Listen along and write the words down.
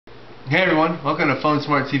Hey everyone, welcome to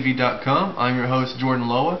PhoneSmartTV.com. I'm your host Jordan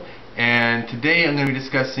Loa, and today I'm going to be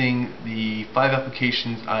discussing the 5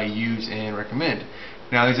 applications I use and recommend.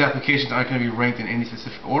 Now these applications aren't going to be ranked in any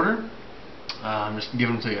specific order. I'm just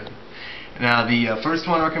giving them to you. Now the first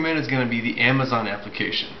one I recommend is going to be the Amazon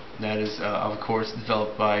application. That is of course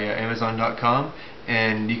developed by Amazon.com,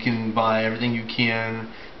 and you can buy everything you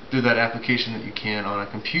can through that application that you can on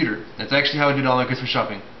a computer. That's actually how I did all my Christmas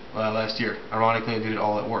shopping last year. Ironically, I did it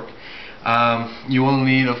all at work. You will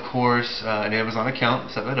need, of course, an Amazon account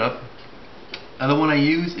to set that up. Another one I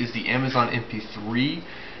use is the Amazon MP3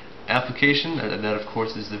 application. That of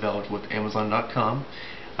course is developed with Amazon.com.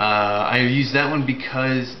 I use that one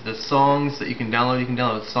because the songs that you can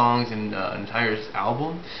download songs and an entire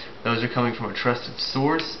album. Those are coming from a trusted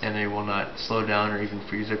source, and they will not slow down or even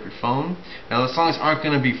freeze up your phone. Now those songs aren't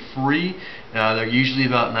going to be free. They're usually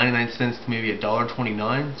about 99 cents to maybe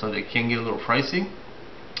 $1.29, so they can get a little pricey.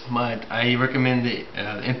 But I recommend the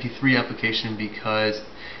MP3 application because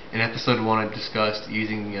in episode 1 I discussed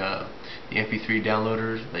using the MP3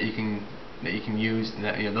 downloaders that you can use, and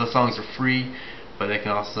that, those songs are free, but they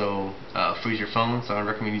can also freeze your phone, so I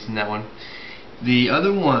recommend using that one. The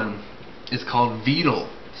other one is called Veetle,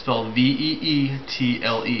 spelled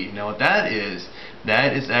V-E-E-T-L-E. Now what that is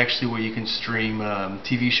actually where you can stream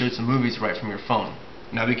TV shows and movies right from your phone.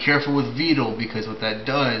 Now be careful with Veetle, because what that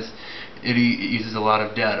does, it uses a lot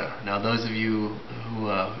of data. Now those of you who,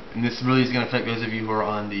 and this really is going to affect those of you who are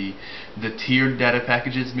on the tiered data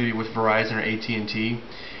packages, maybe with Verizon or AT&T,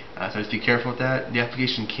 so just be careful with that. The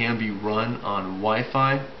application can be run on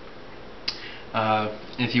Wi-Fi.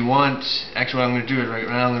 If you want, actually what I'm going to do is right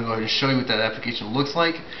now I'm going to go ahead and show you what that application looks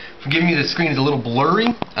like. Forgive me, the screen is a little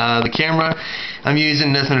blurry. The camera I'm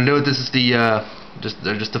using, nothing to do with this, is the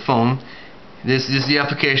just the phone. This is the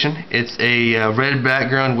application. It's a red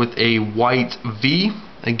background with a white V.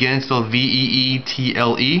 Again, spelled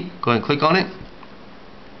V-E-E-T-L-E. Go ahead and click on it.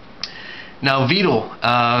 Now Veetle,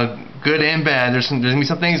 good and bad. There's going to be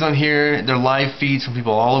some things on here. They're live feeds from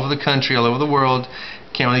people all over the country, all over the world.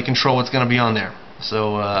 Can't really control what's going to be on there.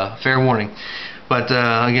 So fair warning. But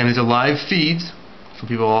again, these are live feeds from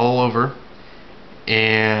people all over,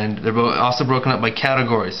 and they're also broken up by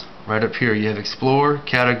categories. Right up here you have Explore,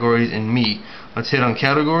 Categories, and Me. Let's hit on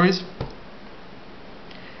Categories,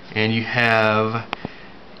 and you can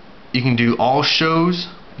do all shows,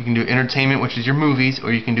 you can do entertainment, which is your movies,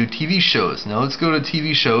 or you can do TV shows. Now let's go to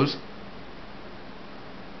TV shows.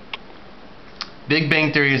 Big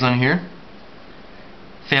Bang Theory is on here.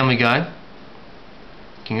 Family Guy,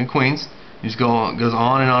 King of Queens. It just goes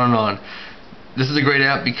on and on and on. This is a great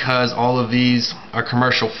app because all of these are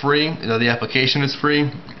commercial free. The application is free.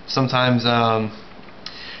 Sometimes the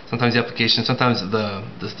application, sometimes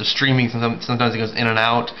the streaming, sometimes it goes in and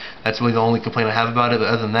out. That's really the only complaint I have about it. But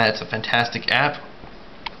other than that, it's a fantastic app.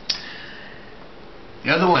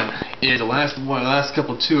 The other one is the last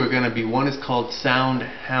couple two are going to be, one is called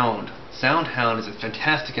SoundHound. SoundHound is a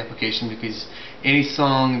fantastic application because any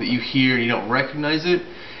song that you hear and you don't recognize it,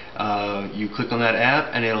 you click on that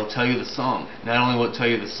app and it'll tell you the song. Not only will it tell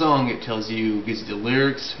you the song, it gives you the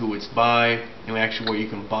lyrics, who it's by, and actually where you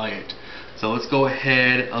can buy it. So let's go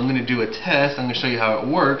ahead. I'm going to do a test. I'm going to show you how it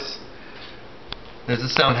works. There's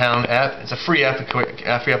the SoundHound app. It's a free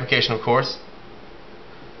application, of course.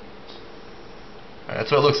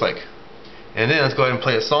 That's what it looks like. And then let's go ahead and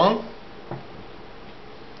play a song.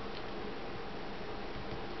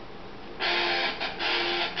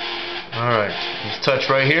 Alright, let's touch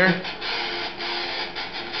right here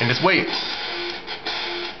and just wait.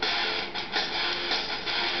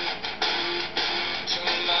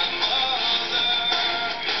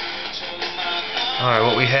 Alright,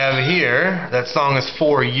 what we have here, that song is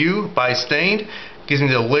For You by Stained. Gives me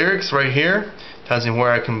the lyrics right here, tells me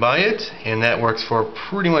where I can buy it, and that works for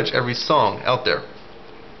pretty much every song out there.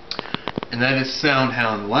 And that is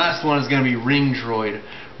SoundHound. The last one is going to be RingDroid.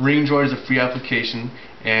 RingDroid is a free application,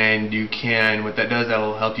 and you can, what that does, that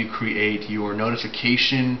will help you create your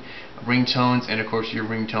notification ringtones, and of course your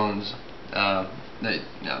ringtones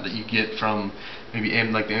that you get from maybe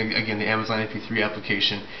again the Amazon MP3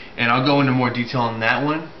 application. And I'll go into more detail on that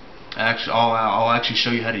one. I'll actually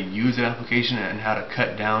show you how to use that application and how to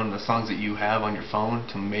cut down the songs that you have on your phone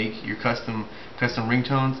to make your custom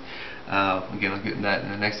ringtones. Again, I'll get into that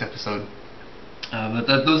in the next episode. But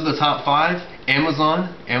those are the top 5: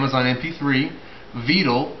 Amazon MP3,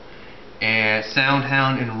 Veetle, and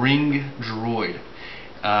SoundHound, and RingDroid.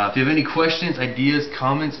 If you have any questions, ideas,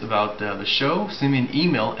 comments about the show, send me an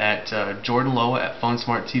email at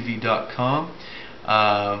jordanloa@phonesmarttv.com.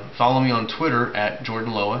 Follow me on Twitter at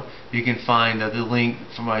Jordan Loa. You can find the link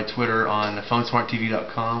for my Twitter on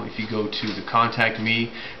phonesmarttv.com. If you go to the Contact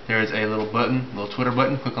Me, there's a little button, a little Twitter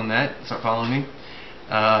button. Click on that. Start following me.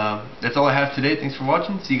 That's all I have today. Thanks for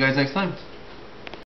watching. See you guys next time.